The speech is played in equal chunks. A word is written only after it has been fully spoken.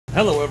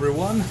Hello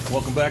everyone,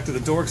 welcome back to the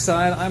Dork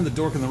side. I'm the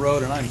Dork in the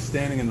road and I'm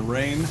standing in the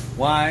rain.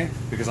 Why?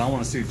 Because I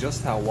want to see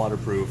just how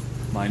waterproof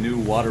my new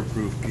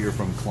waterproof gear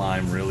from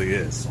Klim really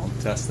is. So I'm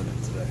testing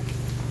it today.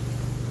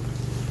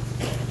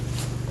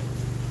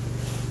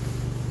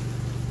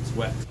 It's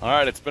wet.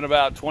 Alright, it's been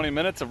about 20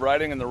 minutes of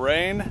riding in the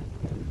rain.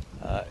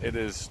 It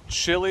is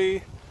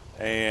chilly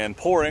and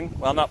pouring.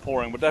 Well, not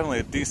pouring, but definitely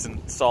a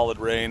decent solid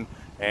rain.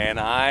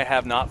 And I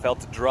have not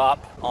felt a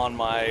drop on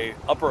my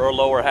upper or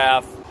lower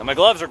half. And my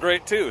gloves are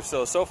great too.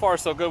 So far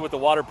so good with the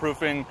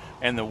waterproofing,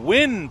 and the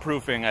wind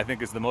proofing I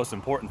think is the most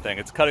important thing.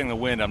 It's cutting the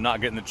wind, I'm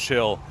not getting the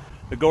chill.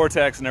 The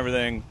Gore-Tex and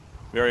everything,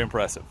 very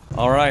impressive.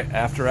 All right,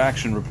 after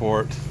action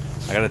report.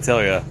 I gotta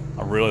tell you,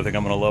 I really think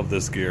I'm gonna love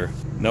this gear.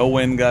 No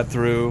wind got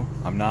through,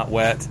 I'm not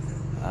wet.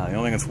 The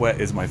only thing that's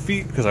wet is my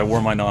feet because I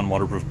wore my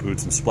non-waterproof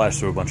boots and splashed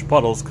through a bunch of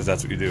puddles because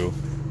that's what you do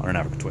on an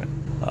Africa Twin.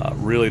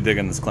 Really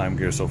digging this Klim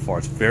gear so far.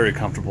 It's very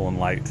comfortable and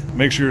light.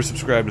 Make sure you're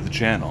subscribed to the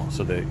channel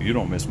so that you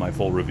don't miss my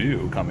full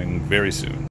review coming very soon.